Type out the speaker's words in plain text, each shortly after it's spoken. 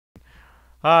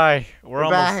Hi, we're We're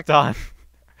almost back. done.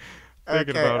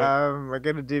 Thinking Okay, about it. we're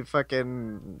gonna do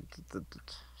fucking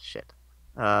shit.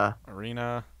 Uh,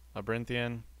 Arena,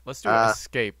 Labyrinthian. Let's do uh,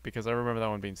 Escape because I remember that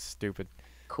one being stupid.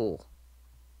 cool.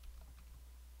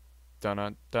 Dun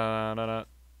dun dun dun.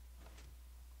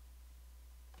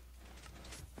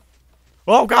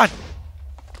 Oh God!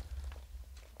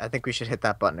 I think we should hit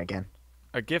that button again.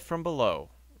 A gift from below.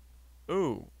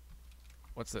 Ooh,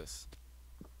 what's this?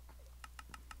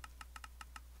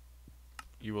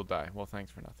 You will die. Well, thanks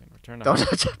for nothing. Return to Don't home.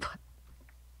 touch that button.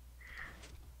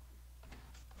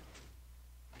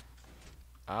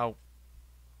 Ow.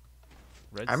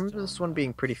 I remember this Redstone one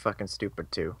being pretty lamps. fucking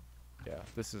stupid too. Yeah,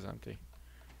 this is empty.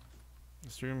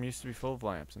 This room used to be full of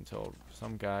lamps until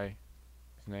some guy,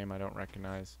 whose name I don't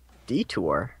recognize.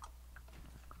 Detour.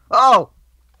 Oh!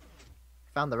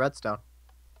 Found the redstone.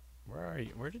 Where are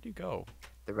you? Where did you go?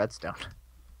 The redstone.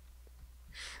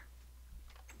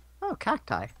 Oh,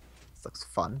 cacti. This looks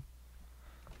fun.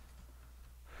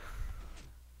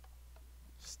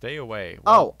 Stay away.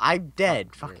 Oh, Well, I'm dead.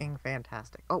 weird. Fucking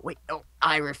fantastic. Oh, wait, no.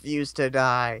 I refuse to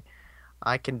die.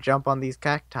 I can jump on these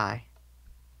cacti.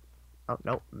 Oh,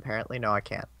 no. Apparently, no, I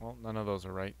can't. Well, none of those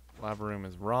are right. Lava room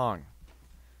is wrong.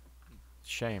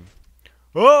 Shame.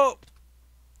 Oh!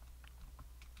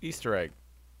 Easter egg.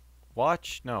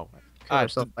 Watch? No. Kill Ah,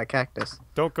 yourself by cactus.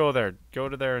 don't go there. Go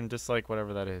to there and dislike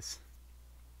whatever that is.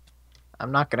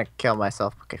 I'm not gonna kill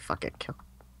myself. Okay, fuck it. Kill.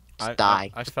 I Just I,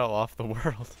 die. I fell off the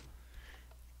world.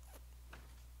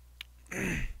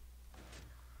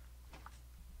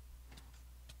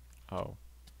 Oh.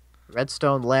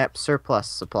 Redstone lamp surplus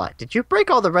supply. Did you break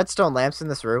all the redstone lamps in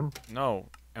this room? No.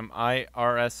 Am I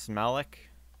R.S. Malik?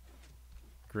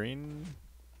 Green?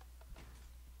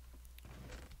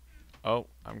 Oh,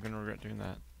 I'm gonna regret doing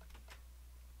that.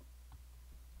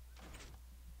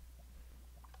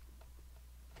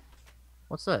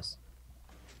 What's this?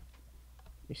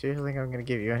 You seriously think I'm gonna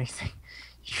give you anything?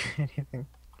 Anything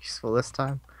useful this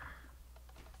time?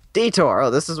 Detour!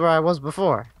 Oh, this is where I was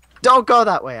before. Don't go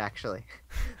that way, actually.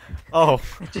 Oh,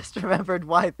 I just remembered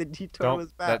why the detour don't.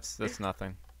 was bad. That's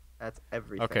nothing. That's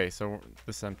everything. Okay, so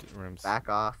this empty room's. Back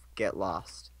off. Get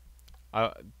lost.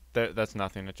 Uh, that's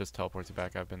nothing. It just teleports you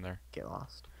back. I've been there. Get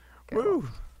lost. Get Woo!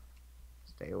 lost.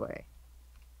 Stay away.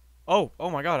 Oh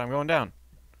my God! I'm going down.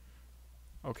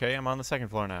 Okay, I'm on the second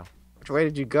floor now. Which way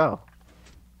did you go?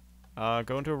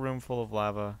 Go into a room full of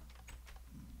lava.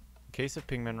 In case of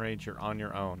pigman rage, you're on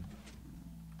your own.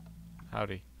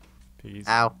 Howdy, peas.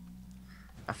 Ow.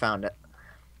 I found it.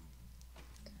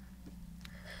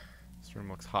 This room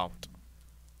looks hot.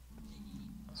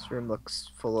 This room looks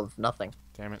full of nothing.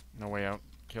 Damn it! No way out.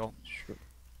 Kill.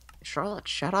 Charlotte,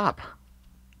 shut up.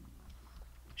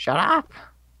 Shut up.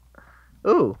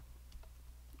 Ooh.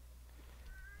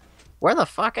 Where the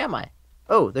fuck am I?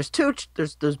 Oh, there's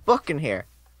there's book in here.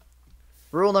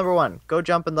 Rule number 1, go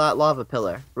jump in that lava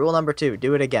pillar. Rule number 2,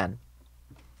 do it again.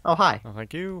 Oh, hi. Oh,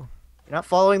 thank you. You're not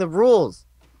following the rules.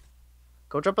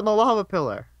 Go jump in the lava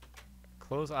pillar.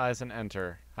 Close eyes and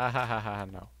enter. Ha ha ha ha.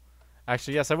 No.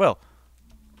 Actually, yes, I will.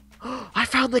 I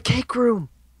found the cake room.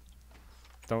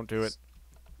 Don't do it.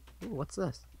 Ooh, what's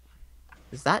this?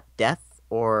 Is that death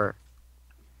or...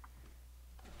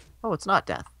 Oh, it's not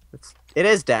death. It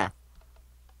is death.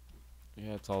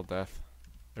 Yeah, it's all death.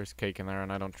 There's cake in there,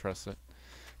 and I don't trust it.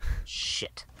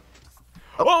 Shit.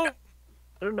 Oh!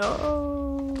 Oh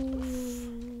no.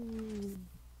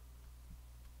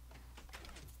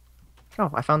 Oh,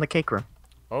 I found the cake room.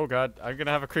 Oh God, I'm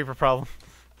gonna have a creeper problem.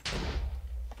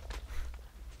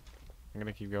 I'm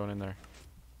gonna keep going in there.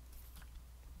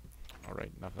 All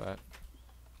right, enough of that.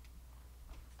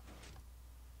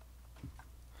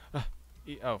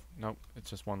 Oh no, it's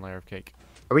just one layer of cake.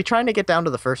 Are we trying to get down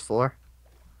to the first floor?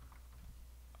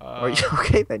 Are you Uh,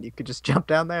 okay then? You could just jump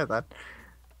down there then.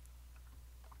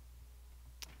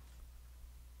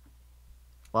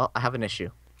 Well, I have an issue.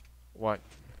 what?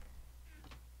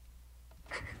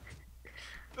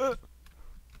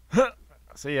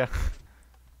 See ya.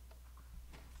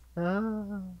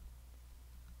 Uh,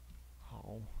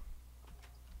 Oh.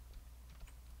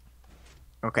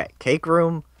 okay, cake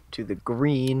room to the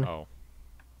green. Oh.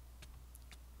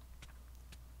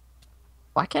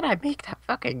 Why can't I make that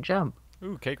fucking jump?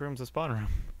 Ooh, cake room's a spawn room.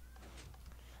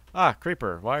 Ah,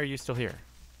 creeper, why are you still here?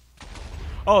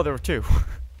 Oh, there were two.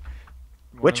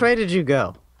 Which way did you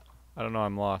go? I don't know,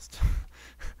 I'm lost.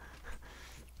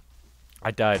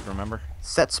 I died, remember?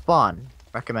 Set spawn.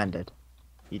 Recommended.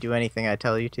 You do anything I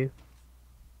tell you to? What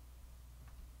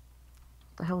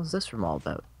the hell is this room all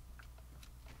about?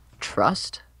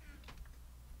 Trust?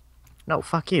 No,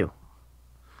 fuck you.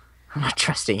 I'm not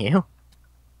trusting you.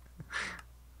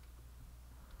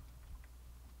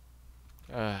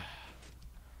 Uh,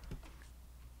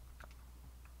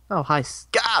 Oh, hi.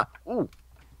 Ska! Ooh.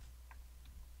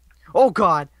 Oh,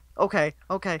 God. Okay,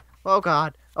 okay. Oh,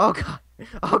 God. Oh, God.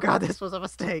 Oh, God, this was a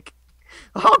mistake.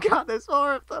 Oh, God, there's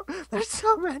more of them. There's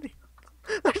so many.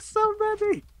 There's so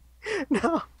many.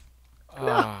 No, no.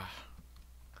 uh,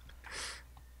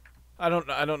 I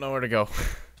don't know where to go.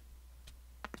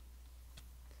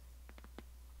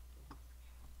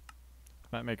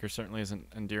 Mapmaker certainly isn't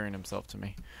endearing himself to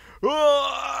me.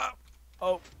 Ah!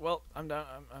 Oh well, I'm down.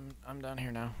 I'm down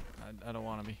here now. I don't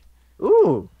want to be.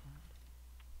 Ooh.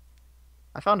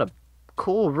 I found a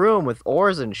cool room with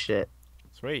ores and shit.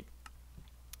 Sweet.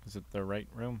 Is it the right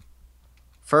room?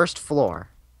 First floor.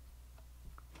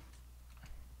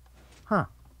 Huh.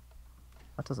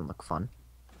 That doesn't look fun.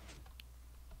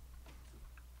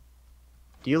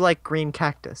 Do you like green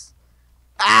cactus?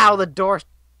 Ow, the door.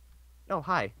 Oh,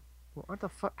 hi. What the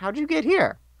fuck? How'd you get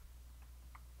here?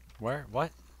 Where?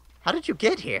 What? How did you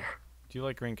get here? Do you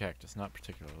like green cactus? Not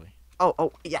particularly.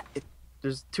 Oh, yeah.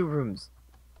 There's 2 rooms.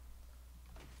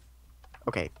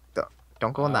 Okay,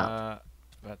 don't go in that.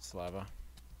 That's lava.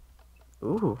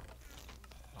 Ooh.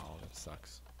 Oh, that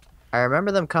sucks. I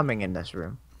remember them coming in this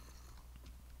room.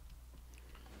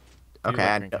 Do you Okay,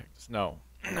 like green cactus? No,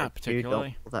 not Dude, particularly.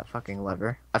 don't pull that fucking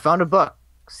lever. I found a book.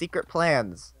 Secret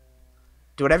plans.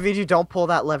 Do whatever you do, don't pull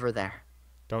that lever there.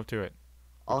 Don't do it.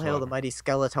 All Which hail lever? the mighty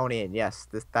Skeletonian. Yes,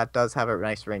 that does have a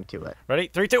nice ring to it. Ready?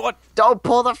 3, 2, 1. Don't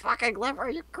pull the fucking lever,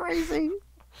 you crazy!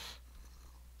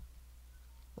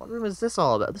 What room is this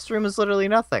all about? This room is literally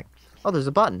nothing. Oh, there's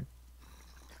a button.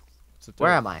 What's it do?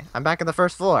 Where am I? I'm back in the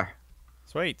first floor.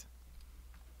 Sweet.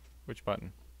 Which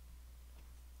button?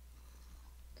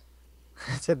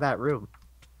 It's in that room.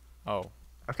 Oh.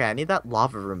 Okay, I need that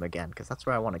lava room again, because that's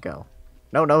where I want to go.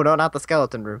 No, not the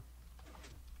skeleton room.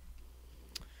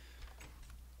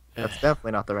 That's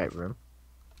definitely not the right room.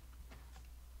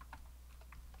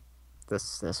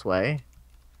 This way.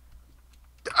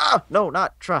 Ah! No,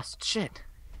 not trust. Shit.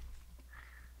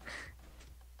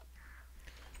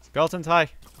 Skeletons, hi.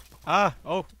 Ah,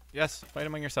 oh, yes. Fight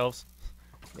among yourselves.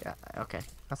 Yeah, okay.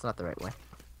 That's not the right way.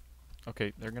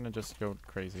 Okay, they're gonna just go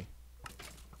crazy.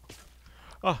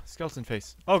 Oh, skeleton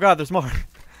face. Oh god, there's more.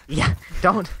 Yeah,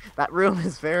 don't. That room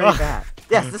is very bad.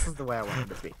 Yes, this is the way I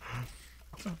wanted it to be.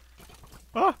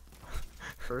 Ah,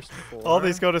 First floor. all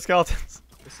these go to skeletons.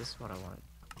 This is what I wanted.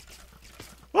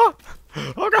 Oh,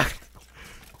 oh god.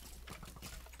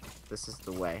 This is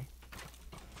the way.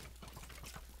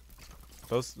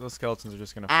 Those skeletons are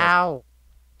just gonna. Ow!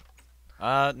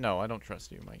 No, I don't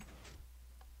trust you, Mike.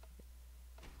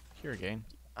 Here again.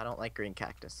 I don't like green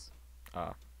cactus.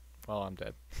 Ah, well, I'm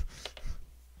dead.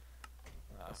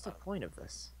 What's the point of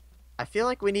this? I feel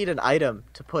like we need an item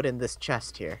to put in this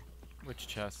chest here. Which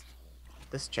chest?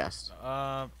 This chest.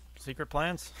 Secret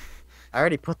plans? I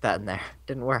already put that in there.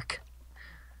 Didn't work.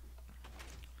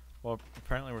 Well,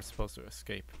 apparently we're supposed to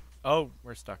escape. Oh,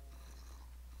 we're stuck.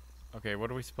 Okay,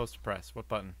 what are we supposed to press? What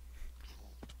button?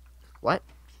 What?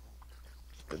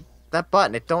 That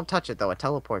button, don't touch it though, it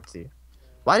teleports you.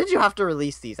 Why did you have to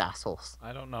release these assholes?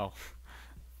 I don't know.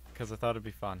 Because I thought it'd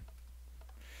be fun.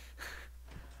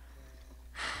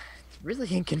 It's really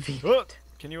inconvenient. Oh,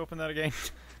 can you open that again?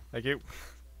 Thank you.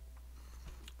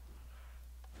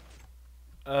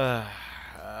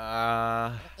 I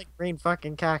don't like green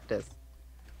fucking cactus.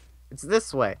 It's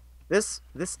this way. This,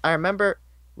 I remember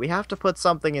we have to put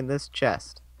something in this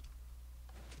chest.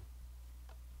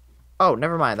 Oh,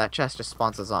 never mind. That chest just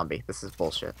spawns a zombie. This is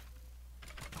bullshit.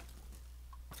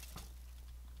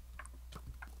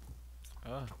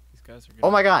 Oh, these guys are good.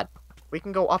 Oh my god. We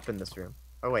can go up in this room.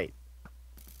 Oh, wait.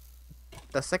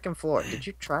 The second floor. Did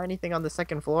you try anything on the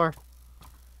second floor?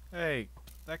 Hey,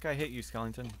 that guy hit you,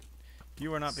 skeleton.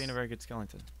 You are not being a very good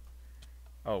skeleton.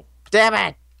 Oh. Damn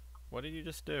it! What did you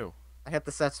just do? I hit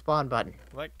the set spawn button.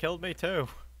 Well, that killed me too.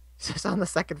 Is this on the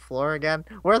second floor again?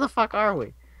 Where the fuck are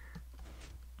we?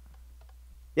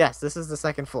 Yes, this is the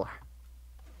second floor.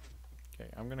 Okay,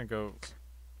 I'm gonna go.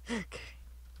 Okay.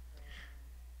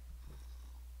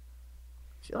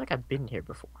 I feel like I've been here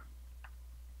before.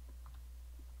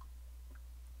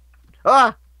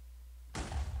 Ah!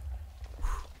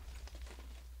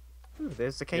 Ooh,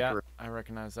 there's the cake Yeah, room. I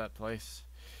recognize that place.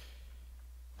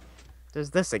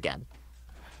 There's this again.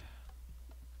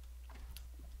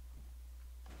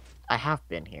 I have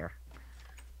been here.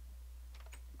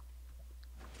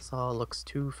 This all looks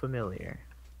too familiar.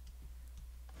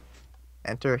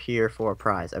 Enter here for a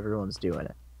prize. Everyone's doing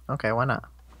it. Okay, why not?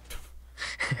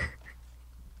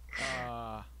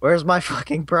 Where's my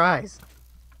fucking prize?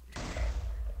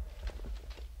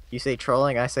 You say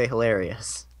trolling, I say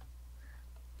hilarious.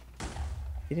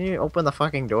 You didn't even open the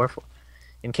fucking door for.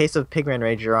 In case of pigman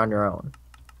rage, you're on your own.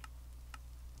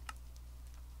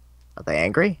 Are they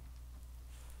angry?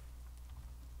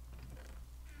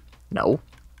 No.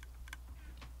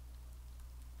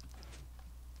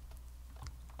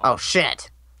 Oh shit!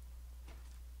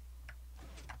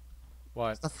 What?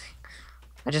 There's nothing.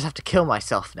 I just have to kill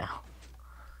myself now.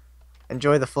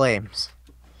 Enjoy the flames.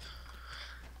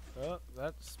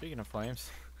 Speaking of flames,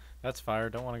 that's fire.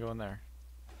 Don't want to go in there.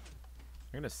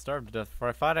 I'm gonna starve to death before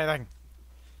I fight anything.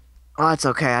 Oh, it's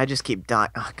okay. I just keep dying.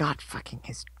 Oh, God, fucking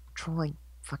his trolling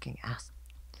fucking ass.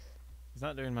 He's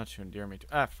not doing much to endear me to.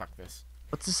 Ah, fuck this.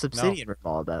 What's this obsidian room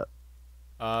all about?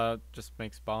 Just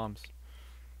makes bombs.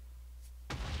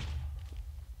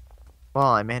 Well,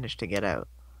 I managed to get out.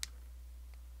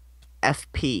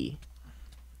 FP.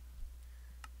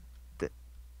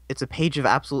 It's a page of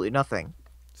absolutely nothing.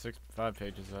 5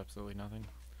 pages of absolutely nothing.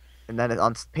 And then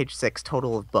on page 6,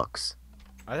 total of books.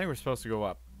 I think we're supposed to go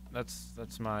up.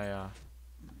 That's my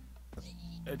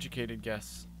educated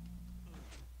guess.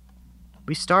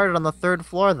 We started on the 3rd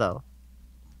floor, though.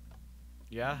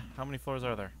 Yeah? How many floors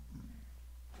are there?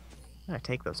 I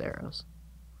take those arrows.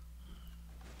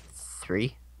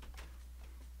 3.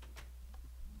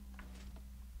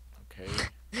 Okay.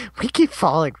 We keep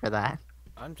falling for that.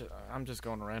 I'm just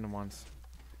going to random ones.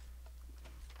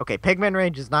 Okay, pigman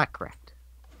rage is not correct.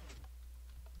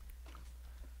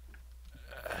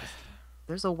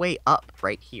 There's a way up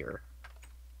right here.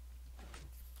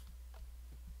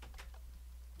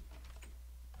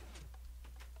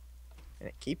 And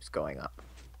it keeps going up.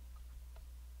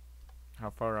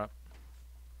 How far up?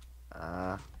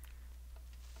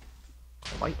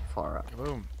 Quite far up.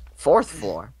 Boom. 4th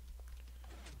floor.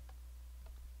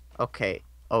 Okay.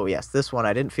 Oh, yes, this one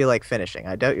I didn't feel like finishing.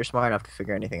 I doubt you're smart enough to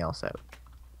figure anything else out.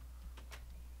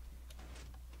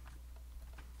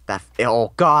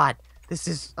 Oh, God! This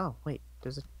is... Oh, wait.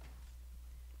 There's a...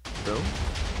 Boom?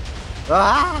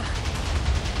 Ah!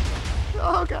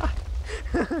 Oh, God!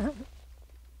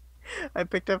 I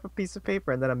picked up a piece of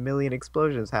paper and then a million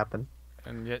explosions happened.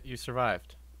 And yet you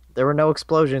survived. There were no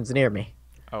explosions near me.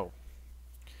 Oh.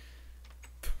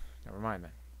 Never mind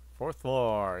then. 4th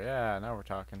floor. Yeah, now we're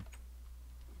talking.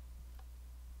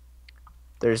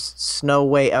 There's snow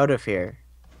way out of here.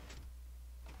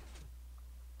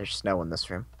 There's snow in this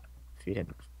room. If you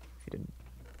didn't.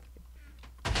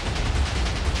 Yeah,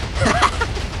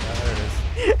 there it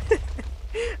is.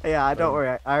 Yeah, don't Boom.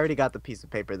 worry. I already got the piece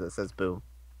of paper that says boom.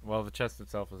 Well, the chest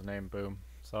itself is named Boom.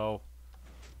 So,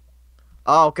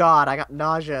 Oh, God, I got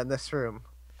nausea in this room.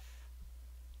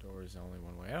 door is only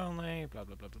one way only. Blah,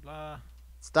 blah, blah, blah, blah.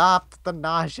 Stop the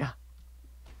nausea.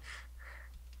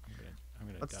 I'm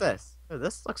gonna What's die. this? Oh,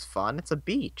 this looks fun. It's a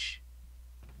beach.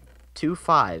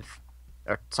 2-5.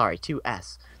 Or, sorry,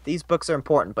 2S. These books are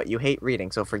important, but you hate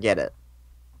reading, so forget it.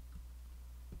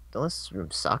 This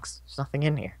room sucks. There's nothing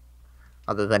in here.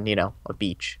 Other than, you know, a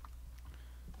beach.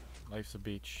 Life's a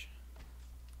beach.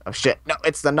 Oh, shit. No,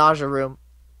 it's the nausea room.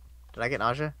 Did I get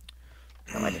nausea?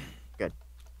 No, I didn't. Good.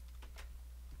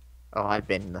 Oh, I've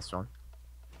been in this one.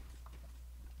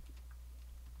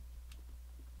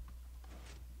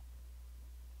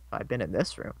 I've been in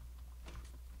this room.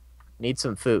 Need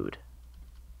some food.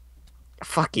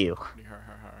 Fuck you.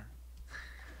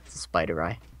 It's a spider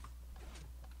eye.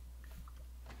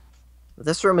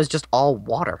 This room is just all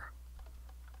water.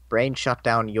 Brain shut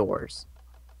down yours.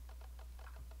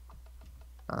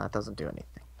 Oh, that doesn't do anything.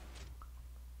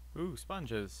 Ooh,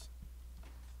 sponges.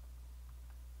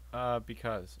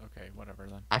 Because. Okay, whatever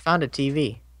then. I found a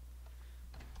TV.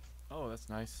 Oh, that's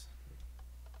nice.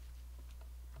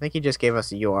 I think he just gave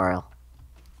us a URL.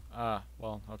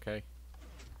 Well, okay.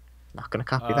 Not gonna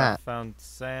copy that. Found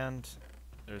sand.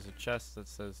 There's a chest that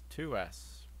says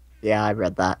 2S. Yeah, I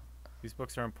read that. These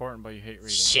books are important, but you hate reading.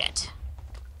 Shit.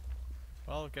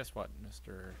 Well, guess what,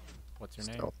 Mr. What's your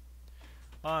name? Still.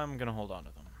 I'm gonna hold on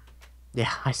to them.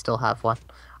 Yeah, I still have one.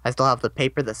 I still have the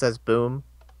paper that says boom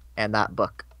and that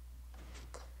book.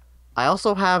 I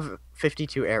also have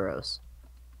 52 arrows.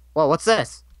 Whoa, what's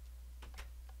this?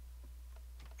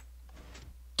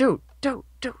 Dude.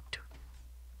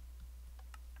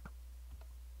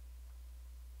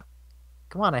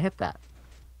 Come on, I hit that.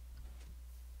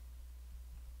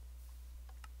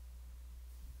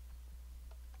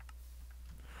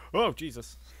 Oh,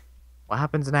 Jesus. What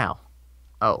happens now?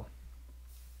 Oh.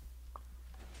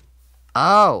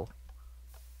 Oh!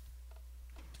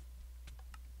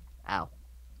 Ow.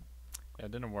 Yeah,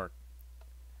 it didn't work.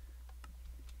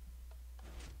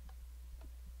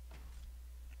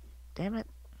 Damn it.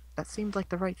 That seemed like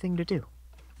the right thing to do.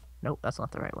 Nope, that's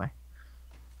not the right way.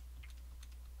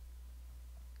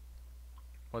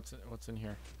 What's in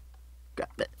here? Got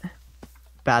it.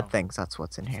 Bad Oh. things, that's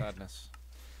what's in here. Sadness.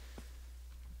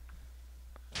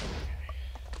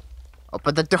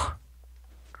 Open the door.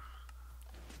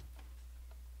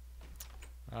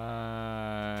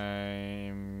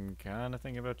 I'm kind of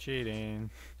thinking about cheating.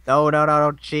 No,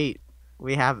 don't cheat.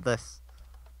 We have this.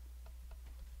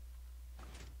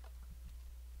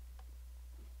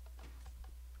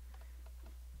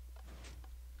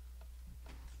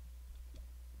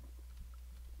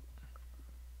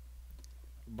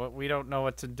 But we don't know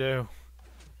what to do.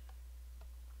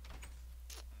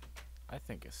 I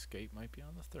think escape might be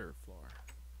on the 3rd floor.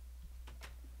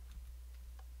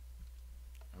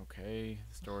 Okay,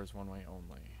 this door is one way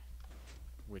only.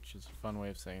 Which is a fun way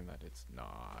of saying that it's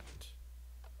not.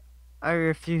 I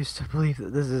refuse to believe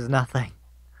that this is nothing.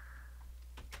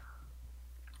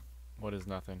 What is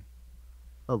nothing?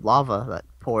 The lava that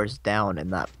pours down in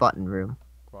that button room.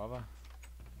 Guava?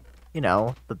 You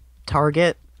know, the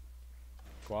target.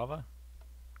 Guava?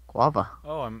 Guava.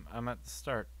 Oh, I'm at the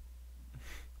start.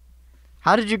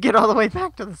 How did you get all the way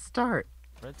back to the start?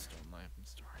 Redstone lamp and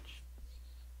storage.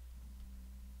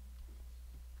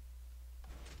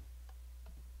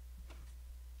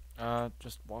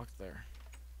 Just walk there.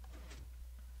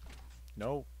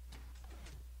 No.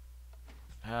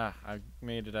 Ah, I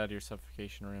made it out of your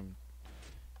suffocation room.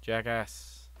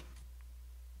 Jackass.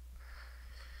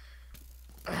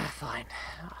 Fine.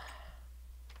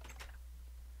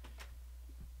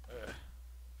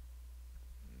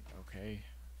 Okay.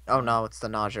 Oh no, it's the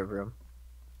nausea room.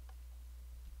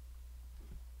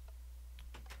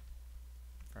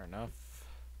 Fair enough.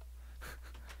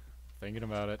 Thinking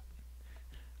about it.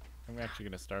 I'm actually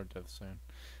gonna starve to death soon.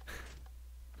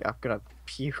 I'm gonna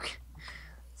puke.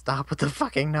 Stop with the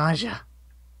fucking nausea.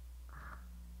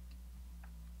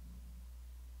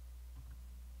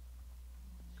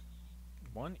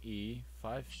 1E,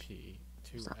 5P,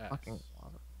 There's that 2S. fucking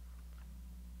lava.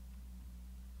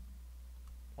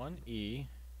 1E.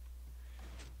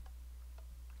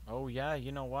 Oh yeah,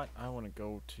 you know what? I want to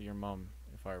go to your mom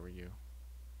if I were you.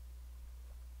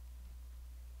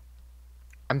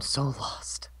 I'm so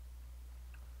lost.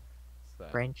 What's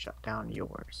that? Brain shut down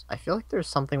yours. I feel like there's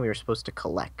something we were supposed to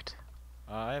collect.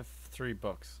 I have 3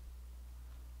 books.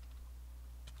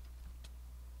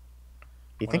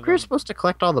 You One think of we were them- supposed to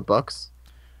collect all the books?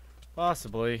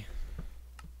 Possibly.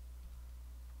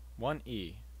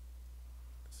 1E.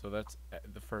 So that's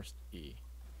the first E.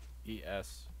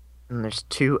 ES. And there's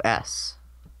 2S.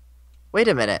 Wait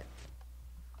a minute.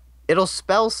 It'll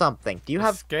spell something. Do you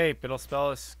have... Escape. It'll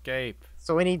spell escape.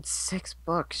 So we need 6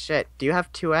 books. Shit. Do you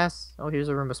have 2S? Oh, here's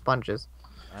a room of sponges.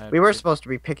 I have We were two- supposed to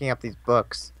be picking up these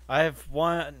books. I have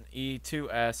 1E,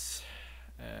 2S,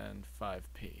 and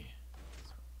 5P.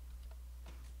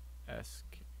 S.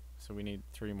 So we need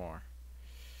 3 more.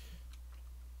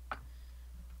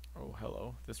 Oh,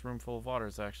 hello. This room full of water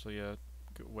is actually a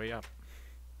good way up.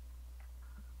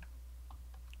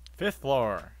 5th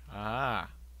floor. Ah.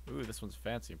 Ooh, this one's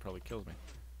fancy. It probably kills me.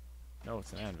 No,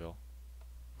 it's an anvil.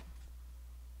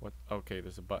 What? Okay,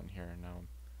 there's a button here now.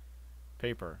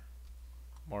 Paper.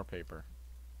 More paper.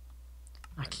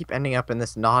 I keep ending up in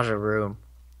this nausea room.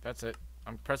 That's it.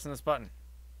 I'm pressing this button.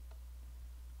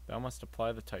 Thou must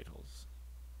apply the titles.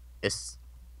 It's...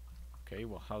 Okay,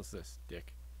 well, how's this,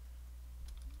 dick?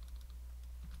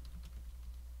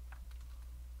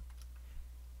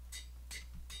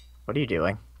 What are you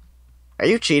doing? Are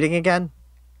you cheating again?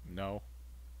 No.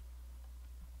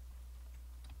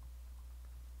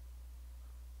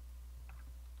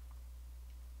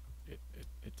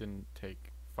 It didn't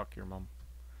take. Fuck your mom.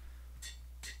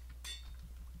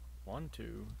 1,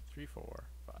 2, 3, 4,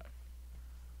 5.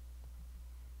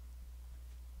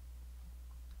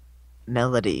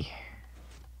 Melody.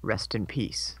 Rest in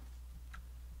peace.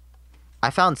 I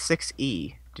found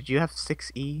 6E. Did you have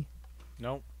 6E?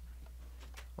 Nope.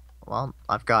 Well,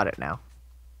 I've got it now.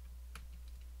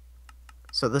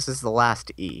 So this is the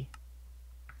last E.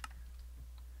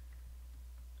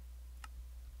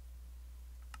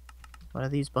 What do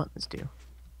these buttons do?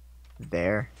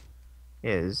 There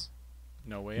is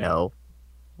No way out. no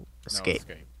No escape.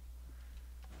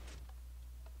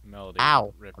 Melody.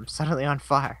 Ow! Rip. I'm suddenly on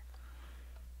fire.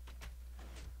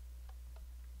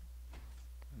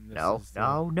 And this No, is the-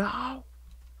 no!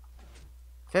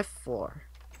 5th floor.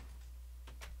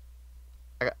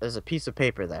 There's a piece of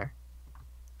paper there.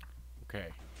 Okay.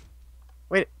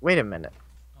 Wait a minute.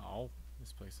 Oh,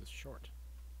 this place is short.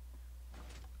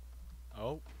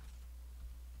 Oh.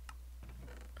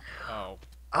 Oh.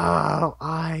 Oh,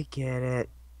 I get it.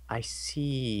 I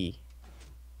see.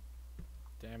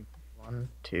 Damn. 1,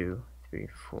 2, 3,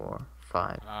 4,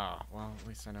 5. Ah, well, at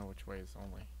least I know which way is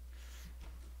only.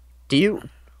 Do you...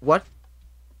 What?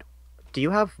 Do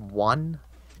you have 1?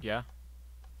 Yeah.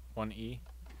 1E.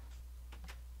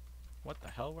 What the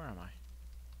hell? Where am I?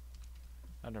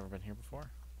 I've never been here before.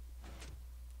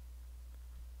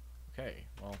 Okay,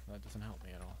 well, that doesn't help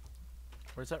me at all.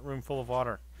 Where's that room full of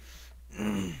water?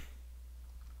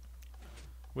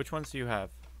 Which ones do you have?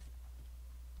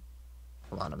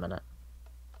 Hold on a minute.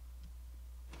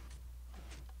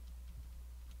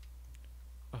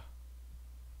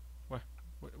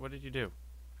 What did you do?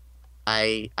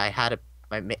 I had a...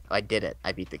 I did it.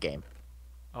 I beat the game.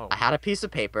 Oh, I had a piece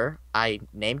of paper. I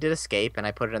named it escape, and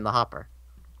I put it in the hopper.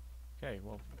 okay,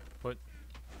 well, put...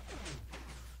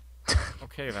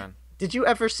 Okay, then. Did you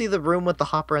ever see the room with the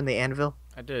hopper and the anvil?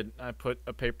 I did. I put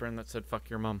a paper in that said, fuck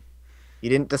your mum. You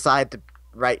didn't decide to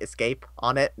write escape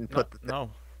on it and No, put the...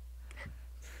 no.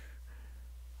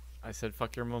 I said,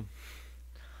 fuck your mum.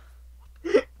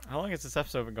 How long has this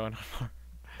episode been going on for?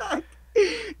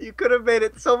 You could have made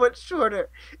it so much shorter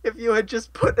if you had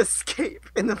just put escape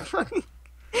in the fucking...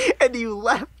 And you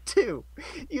left too.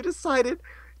 You decided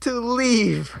to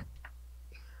leave.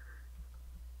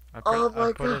 I Oh my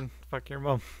put God. in, fuck your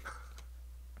mum.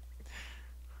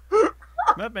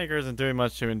 Mapmaker isn't doing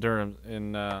much to endear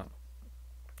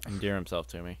himself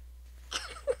to me.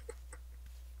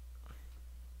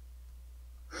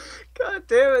 God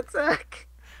damn it, Zach.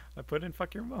 I put in,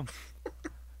 fuck your mum.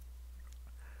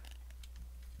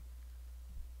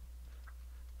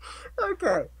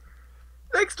 Okay.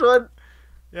 Next one.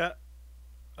 Yeah.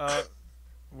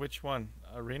 Which one?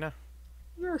 Arena?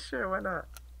 Yeah, sure, why not?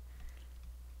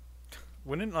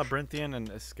 Wouldn't Labyrinthian and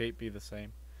Escape be the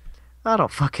same? I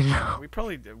don't fucking know. We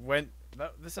probably went...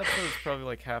 This episode is probably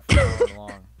like half an hour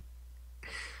long.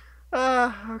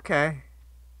 Okay.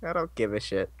 I don't give a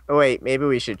shit. Oh, wait, maybe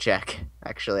we should check.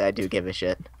 Actually, I do give a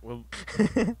shit. Well,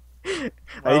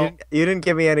 You didn't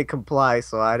give me any comply,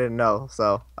 so I didn't know.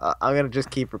 So I'm gonna just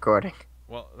keep recording.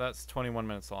 well, that's 21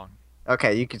 minutes long.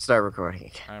 Okay, you can start recording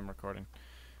again. I am recording.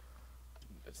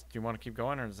 Do you want to keep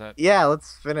going, or is that... Yeah,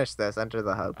 let's finish this. Enter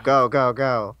the hub. Go, go,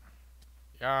 go.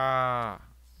 Yeah.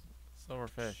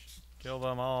 Silverfish. Kill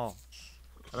them all.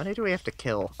 How many do we have to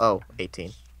kill? Oh,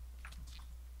 18.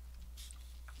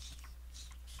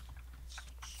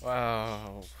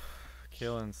 Wow.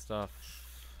 Killing stuff.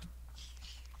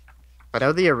 I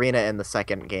know the arena in the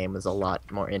second game is a lot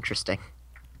more interesting.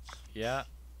 Yeah.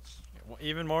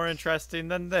 Even more interesting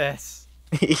than this.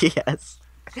 Yes.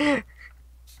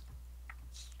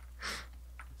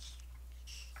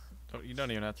 You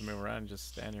don't even have to move around. Just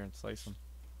stand here and slice them.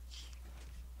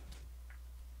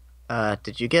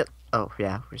 Did you get... Oh,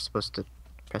 yeah, we're supposed to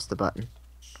press the button.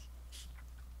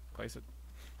 Place it.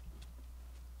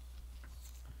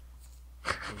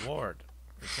 Reward.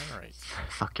 Regenerate.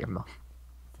 Fuck your mom.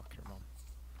 Fuck your mom.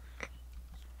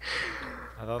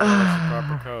 I thought that was the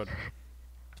proper code.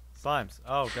 Slimes.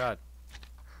 Oh, God.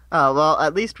 Oh, well,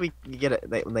 at least we get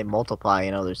it. When they multiply,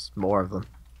 you know, there's more of them.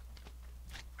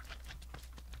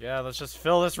 Yeah, let's just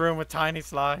fill this room with tiny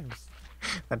slimes.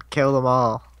 And kill them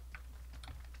all.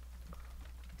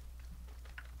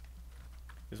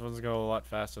 These ones go a lot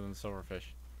faster than silverfish.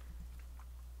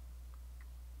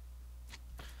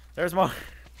 There's more.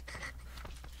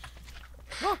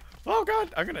 Oh,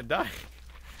 God, I'm gonna die.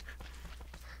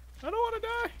 I don't want to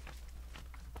die.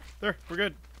 There, we're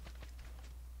good.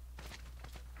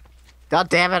 God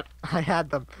damn it! I had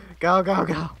them. Go, go,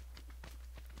 go.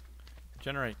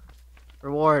 Generate.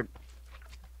 Reward.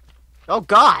 Oh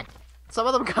God! Some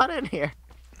of them got in here.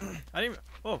 I didn't even...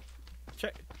 Oh,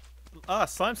 check.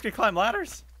 Slimes can climb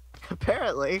ladders?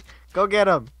 Apparently. Go get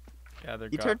them. Yeah, they're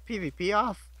You gone. turned PvP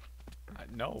off?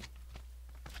 No.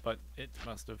 But it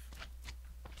must have.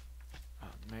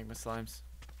 Magma slimes.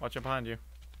 Watch out behind you.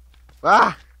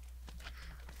 Ah!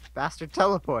 Bastard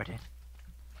teleported.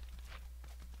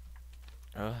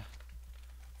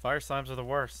 Fire slimes are the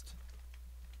worst.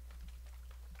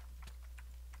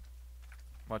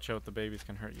 Watch out, the babies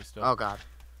can hurt you still. Oh God.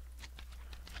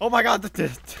 Oh my God,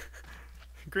 the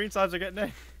green slimes are getting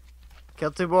in.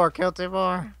 Kill 2 more, kill 2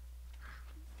 more.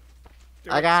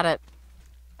 Do I it. got it.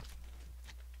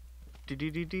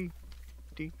 Do.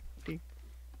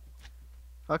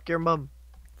 Fuck your mum.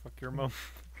 Fuck your mom.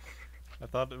 I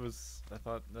thought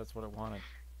that's what it wanted.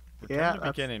 Return Yeah, to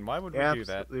that's- beginning. Why would we You're do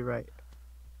that? absolutely right.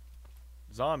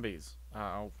 Zombies.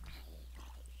 Oh.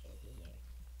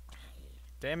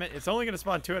 Damn it, it's only gonna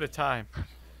spawn 2 at a time.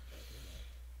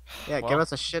 Yeah, Well. give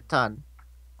us a shit ton.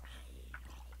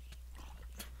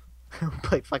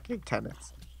 Play fucking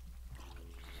tennis.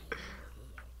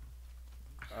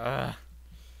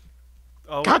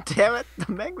 Oh, God damn it!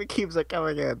 The magma cubes are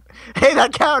coming in. Hey,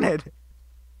 that counted.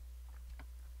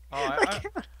 oh, That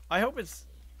counted. I hope it's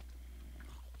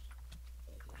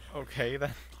okay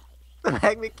then. The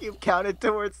magma cube counted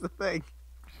towards the thing.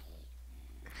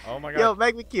 Oh my God, Yo,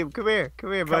 magma cube, come here, come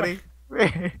buddy. Come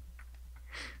here.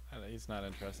 He's not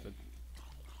interested.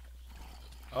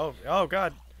 Oh, oh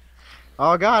God.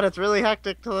 Oh God, it's really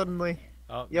hectic suddenly.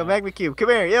 Oh Yo, no. magma cube, come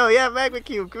here. Yo, yeah, magma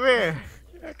cube, come here.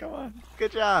 Yeah, come on,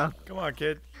 Good job. come on,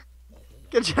 kid.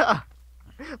 Good job.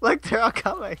 Look, they're all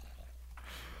coming.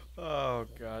 Oh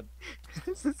God.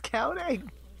 This is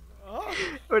counting. Oh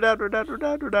We're done, we're done, we're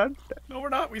done, we're done. no, we're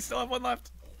not. We still have one left.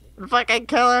 Fucking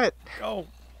kill it. Go.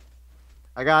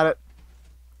 I got it.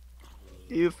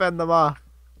 You fend them off.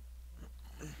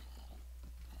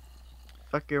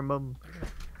 Fuck your mum.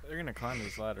 They're gonna climb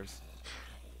these ladders.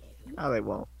 No, they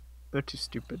won't. They're too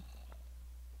stupid.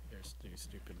 You're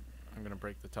stupid. I'm gonna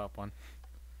break the top one.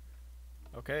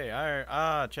 Okay,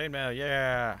 chainmail,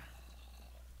 yeah.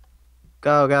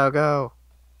 Go, go, go.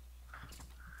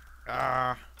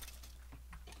 Ah.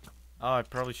 Oh, I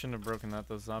probably shouldn't have broken that.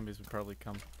 Those zombies would probably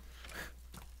come.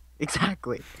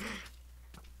 Exactly.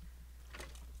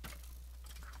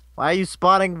 Why are you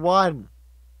spawning one?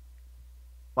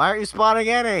 Why aren't you spawning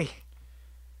any?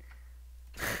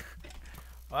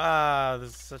 Wow, this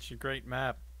is such a great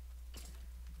map.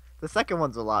 The second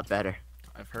one's a lot better.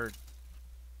 I've heard.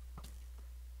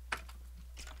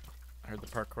 I heard the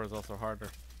parkour is also harder.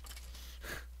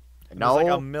 No, There's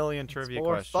like a million it's trivia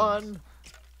more questions. fun.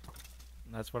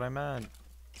 That's what I meant.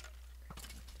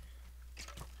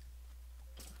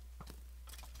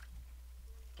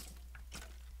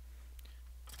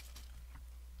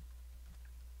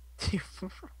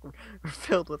 We're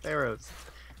filled with arrows.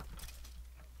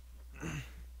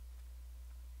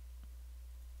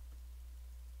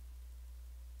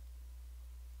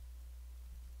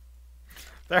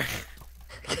 There.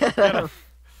 Get him.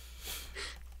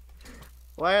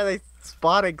 Why are they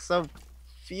spawning so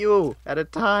few at a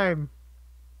time?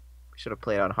 We should have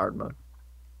played on hard mode.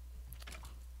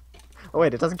 Oh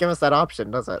wait, it doesn't give us that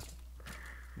option, does it?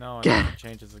 No, it Get-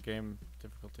 changes the game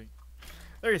difficulty.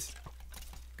 There he is.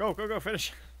 Go, go, go,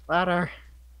 finish. Ladder.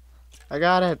 I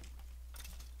got it.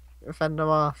 Fend them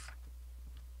off.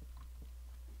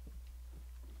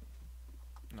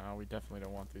 No, we definitely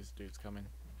don't want these dudes coming.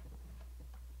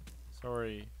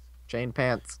 Sorry. Chain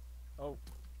pants. Oh,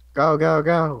 Go, go,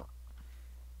 go.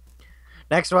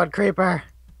 Next one, creeper.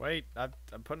 wait. I'm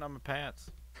putting on my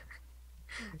pants.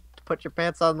 Put your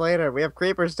pants on later. We have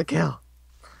creepers to kill.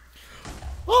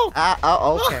 Oh!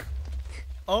 Oh, okay.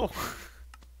 Oh!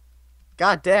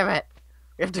 God damn it.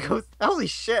 We have to go. Holy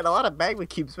shit, a lot of magma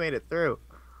cubes made it through.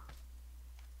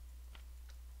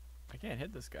 I can't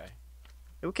hit this guy.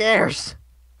 Who cares?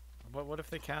 What if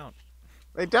they count?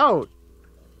 They don't.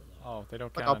 Oh, they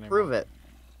don't Look, count I'll anymore. prove it.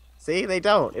 See, they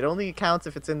don't. It only counts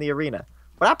if it's in the arena.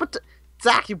 What happened to...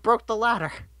 Zach, you broke the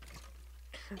ladder.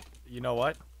 You know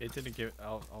what? It didn't give.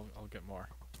 I'll get more.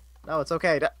 No, it's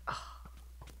okay.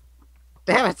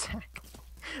 Damn it, Zach.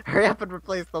 Hurry up and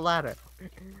replace the ladder.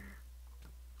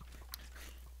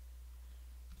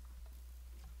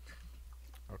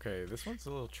 Okay, this one's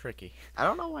a little tricky. I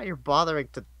don't know why you're bothering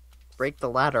to break the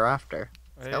ladder after.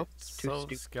 Skeletons It's too so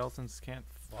stupid. skeletons can't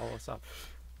follow us up.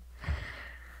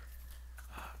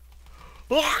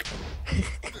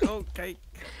 Okay.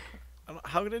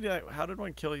 How did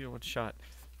one kill you in one shot?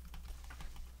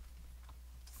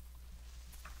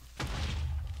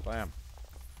 Blam.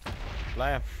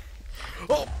 Blam.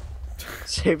 Oh!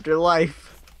 Saved your life.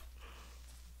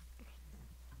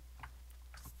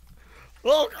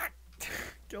 Oh God!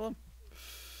 Kill him.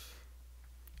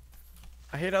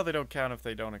 I hate how they don't count if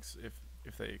they don't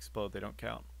if they explode. They don't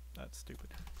count. That's stupid.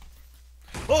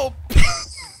 Oh!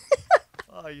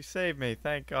 Oh, you saved me.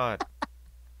 Thank God.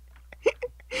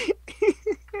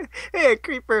 Hey, a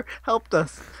creeper helped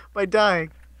us by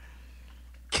dying.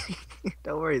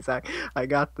 Don't worry, Zach. I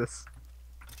got this.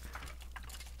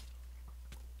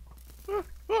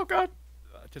 Oh God!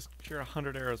 Just pure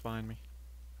 100 arrows behind me.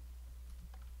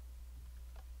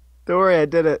 Don't worry, I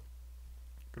did it.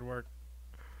 Good work.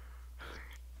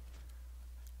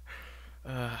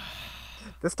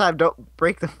 This time, don't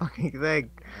break the fucking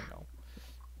thing. I know.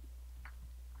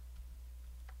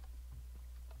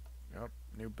 Yep,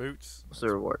 new boots. What's the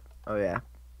reward? Oh, yeah.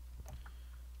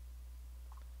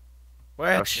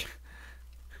 Witch!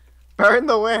 Burn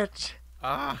the witch!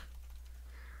 Ah!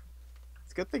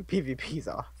 It's a good thing PvP's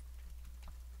off.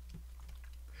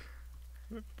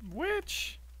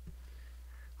 Witch!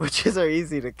 Witches are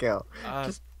easy to kill.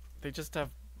 Just- They just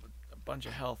have a bunch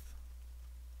of health.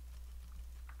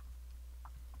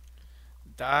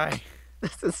 Die.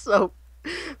 This is so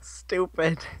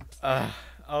stupid. Oh,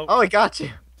 Oh, I got you.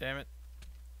 damn it.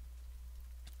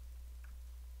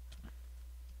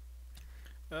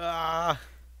 Ah,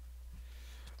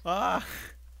 ah,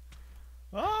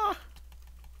 ah.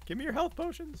 Give me your health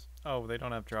potions. Oh, they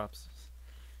don't have drops.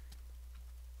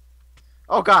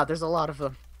 Oh god, there's a lot of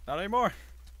them. Not anymore.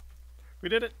 We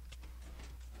did it.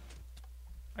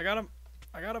 I got him.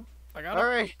 I got him. I got him.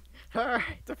 Hurry, hurry,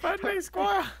 Defend me,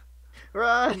 Squire.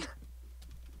 run.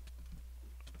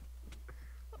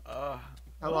 Uh,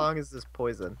 How long is this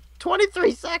poison?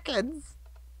 23 seconds.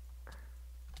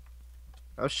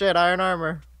 Oh shit, iron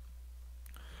armor.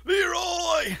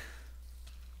 Leroy! I'm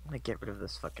gonna get rid of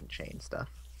this fucking chain stuff.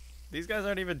 These guys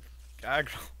aren't even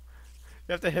aggro.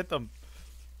 You have to hit them.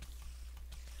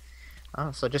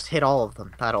 Oh, so just hit all of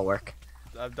them. That'll work.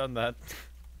 I've done that.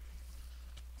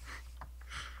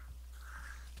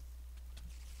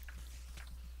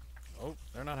 Oh,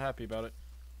 they're not happy about it.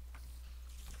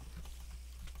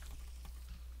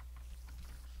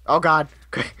 Oh god.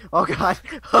 Oh god.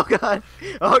 Oh god.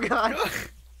 Oh god.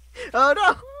 Oh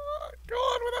no. Go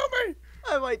on without me.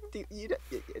 I might.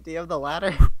 Do you have the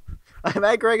ladder? I'm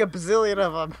aggroing a bazillion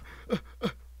of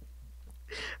them.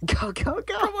 Go, go, go.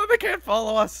 Come on, they can't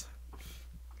follow us.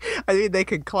 I mean, they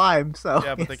can climb, so.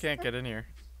 Yeah, but they can't get in here.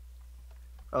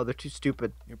 Oh, they're too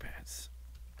stupid. New pants.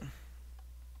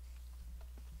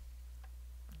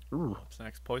 Ooh. What's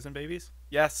next? Poison babies?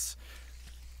 Yes.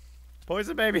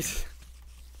 Poison babies.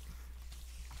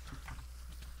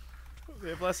 They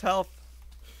have less health.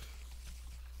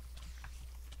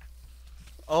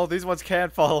 Oh, these ones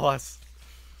can't follow us.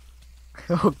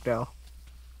 Oh no.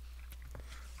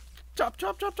 Chop,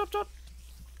 chop, chop, chop, chop.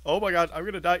 Oh my god, I'm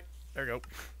gonna die. There we go.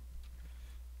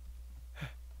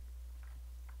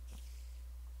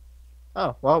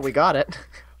 Oh, well, we got it.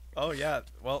 Oh yeah,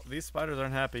 well, these spiders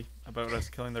aren't happy about us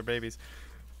killing their babies.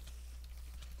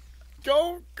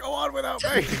 Go on without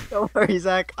me. Don't worry,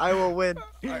 Zach. I will win.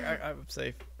 I'm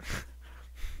safe.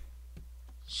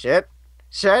 Shit.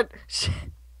 Shit. Shit.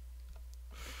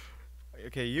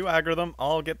 Okay, you aggro them.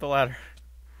 I'll get the ladder.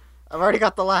 I've already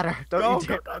got the ladder. Don't Go, you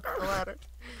dare go, go, touch go. the ladder.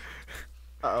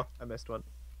 Uh-oh, I missed one.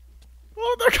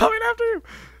 Oh, they're coming after you.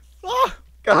 Ah!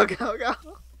 Go, go, go.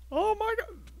 Oh my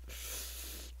god.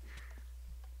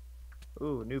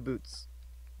 Ooh, new boots.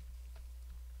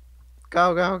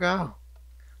 Go, go, go.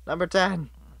 Number 10.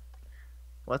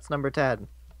 What's number 10?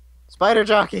 Spider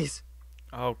jockeys.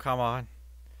 Oh, come on.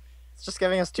 It's just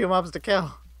giving us 2 mobs to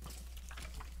kill.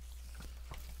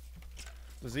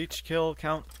 Does each kill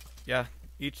count? Yeah,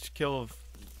 each kill of...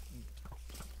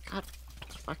 God,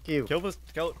 fuck you. Kill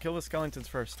the skeletons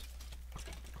first.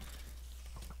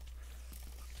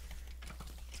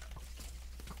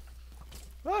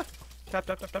 Ah! Tap,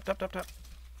 tap, tap, tap, tap, tap, tap.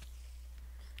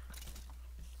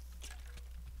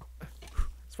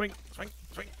 Swing, swing,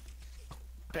 swing.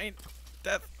 Pain,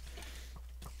 death.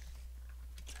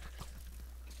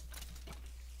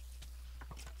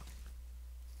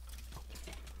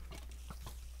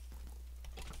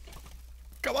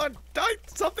 Come on, die!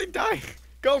 Something die!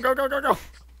 Go, go, go, go, go!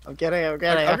 I'm getting it, I'm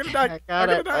getting it. I'm gonna die! I got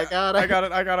it, I got it. I got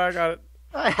it, I got it, I got it.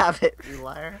 I have it, you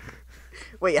liar.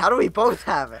 Wait, how do we both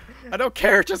have it? I don't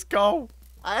care, just go!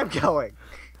 I am going.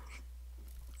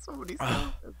 Somebody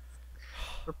said this.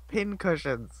 For pin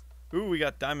cushions. Ooh, we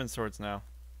got diamond swords now.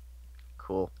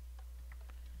 Cool.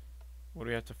 What do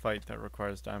we have to fight that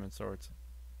requires diamond swords?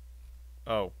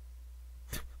 Oh.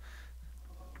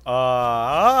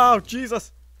 Oh,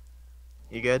 Jesus!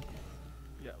 You good?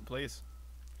 Yeah, please.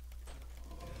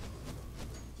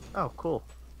 Oh, cool.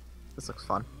 This looks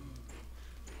fun.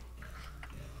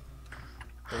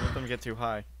 Don't let them get too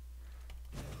high.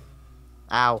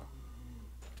 Ow.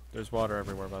 There's water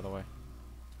everywhere, by the way.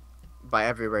 By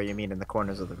everywhere, you mean in the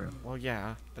corners of the room. Well,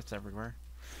 yeah, that's everywhere.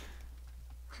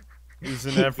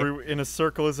 In a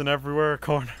circle isn't everywhere a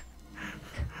corner.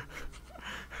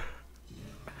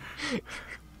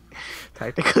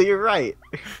 Technically, you're right.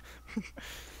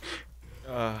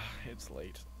 It's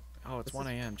late. Oh, it's 1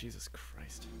 a.m. Jesus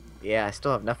Christ. Yeah, I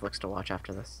still have Netflix to watch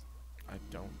after this. I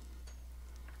don't.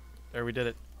 There, we did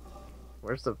it.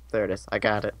 Where's the... There it is. I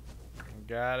got it.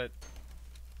 Got it.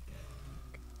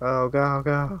 Go, go,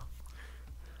 go.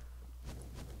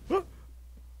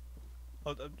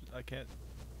 Oh, I can't.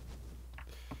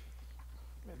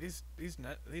 Man, these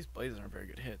blazes aren't very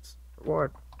good hits.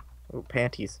 Reward. Oh,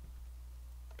 panties.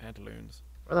 Pantaloons.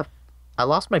 Where the... I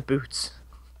lost my boots.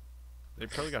 They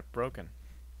probably got broken.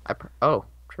 Oh,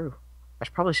 true. I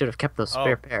probably should have kept those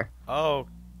spare pair. Oh,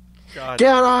 God.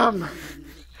 Get them!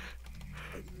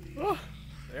 Oh,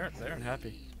 they aren't happy.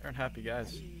 They aren't happy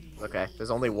guys. Okay, there's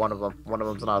only one of them. One of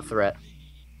them's not a threat.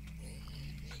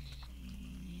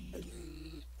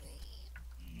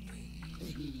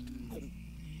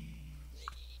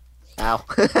 Ow.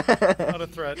 Not a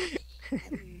threat.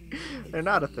 They're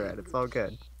not a threat. It's all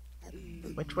good.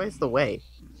 Which way's the way?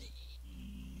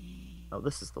 Oh,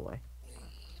 this is the way.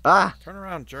 Ah! Turn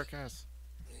around, jerk ass.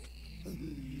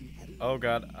 Oh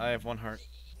god, I have 1 heart.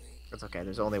 It's okay.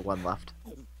 There's only one left.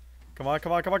 Come on,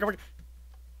 come on, come on, come on.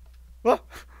 Ah!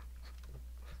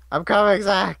 I'm coming,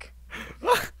 Zach.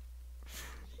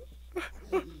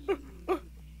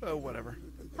 Oh, whatever.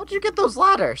 How'd you get those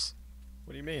ladders?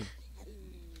 What do you mean?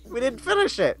 We didn't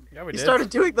finish it. Yeah, we You did. started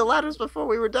doing the ladders before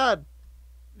we were done.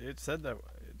 It said that.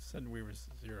 It said we were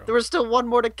 0. There was still one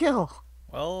more to kill.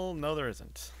 Well, no, there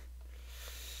isn't.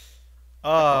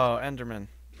 Oh, Enderman.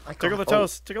 Tickle the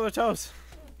toes. Tickle the toes.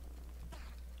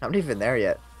 I'm not even there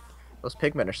yet. Those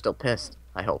pigmen are still pissed.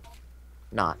 I hope.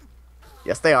 Not.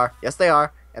 Yes, they are. Yes, they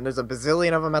are. And there's a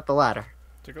bazillion of them at the ladder.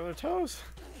 Tickle their toes.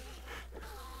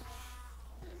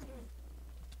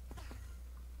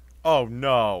 Oh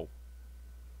no.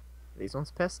 These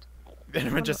ones pissed?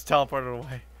 Enderman just teleported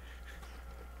away.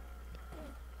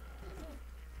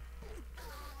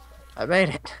 I made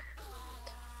it.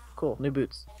 Cool. New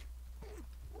boots.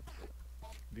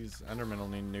 These Endermen will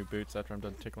need new boots after I'm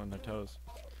done tickling their toes.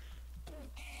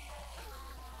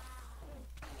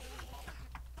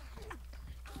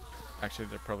 Actually,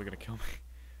 they're probably gonna kill me.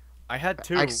 I had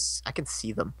 2. I can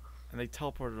see them. And they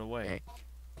teleported away. Okay.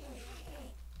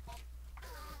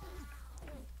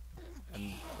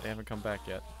 And they haven't come back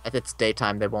yet. If it's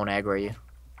daytime, they won't aggro you.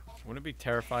 Wouldn't it be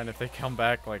terrifying if they come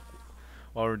back, like,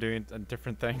 while we're doing a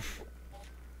different thing?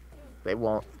 They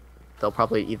won't. They'll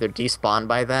probably either despawn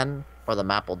by then, or the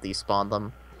map will despawn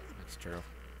them. That's true.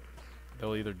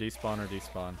 They'll either despawn or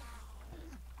despawn.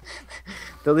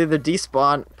 They'll either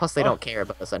despawn, plus they don't care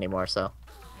about us anymore, so.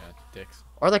 Yeah, dicks.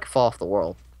 Or they could fall off the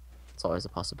world. It's always a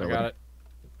I possibility. got it.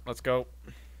 Let's go.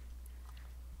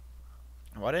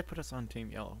 Why did I put us on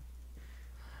Team Yellow?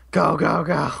 Go, go,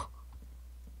 go!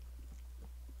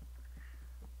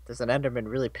 There's an Enderman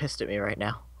really pissed at me right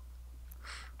now.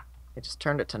 They just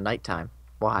turned it to nighttime.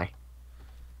 Why?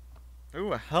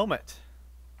 Ooh, a helmet.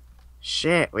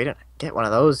 Shit, we didn't get one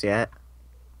of those yet.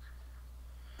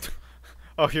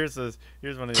 Oh, here's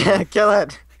one of these. Kill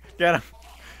it! Get him.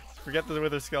 Forget the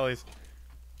wither skellies.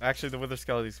 Actually, the wither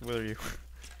skellies wither you.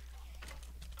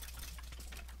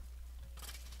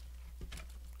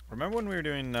 Remember when we were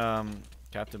doing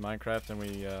Captain Minecraft and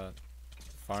we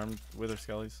farmed wither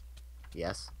skellies?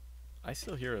 Yes. I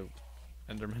still hear a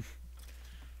Enderman.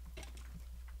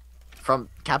 From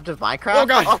Captive Minecraft? Oh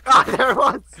god! Oh god, there it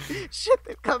was! Shit,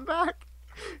 they've come back!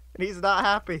 And he's not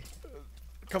happy.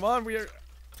 Come on, we're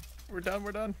done,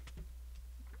 we're done.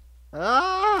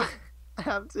 Ah! I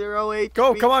have 0 HP.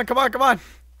 Go, come on, come on, come on!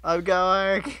 I'm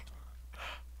going.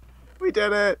 We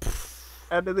did it.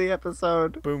 End of the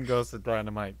episode. Boom goes the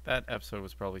dynamite. That episode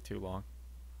was probably too long.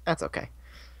 That's okay.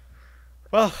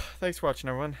 Well, thanks for watching,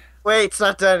 everyone. Wait, it's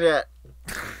not done yet.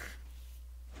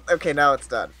 Okay, now it's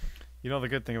done. You know the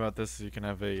good thing about this is you can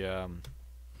have a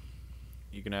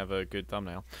good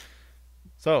thumbnail.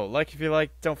 So, like if you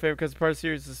like, don't favorite because it's part of the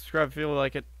series, subscribe if you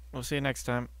like it. We'll see you next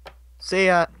time. See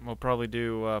ya. We'll probably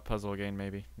do puzzle again,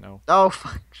 maybe. No. Oh,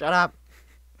 fuck. Shut up.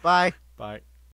 Bye. Bye.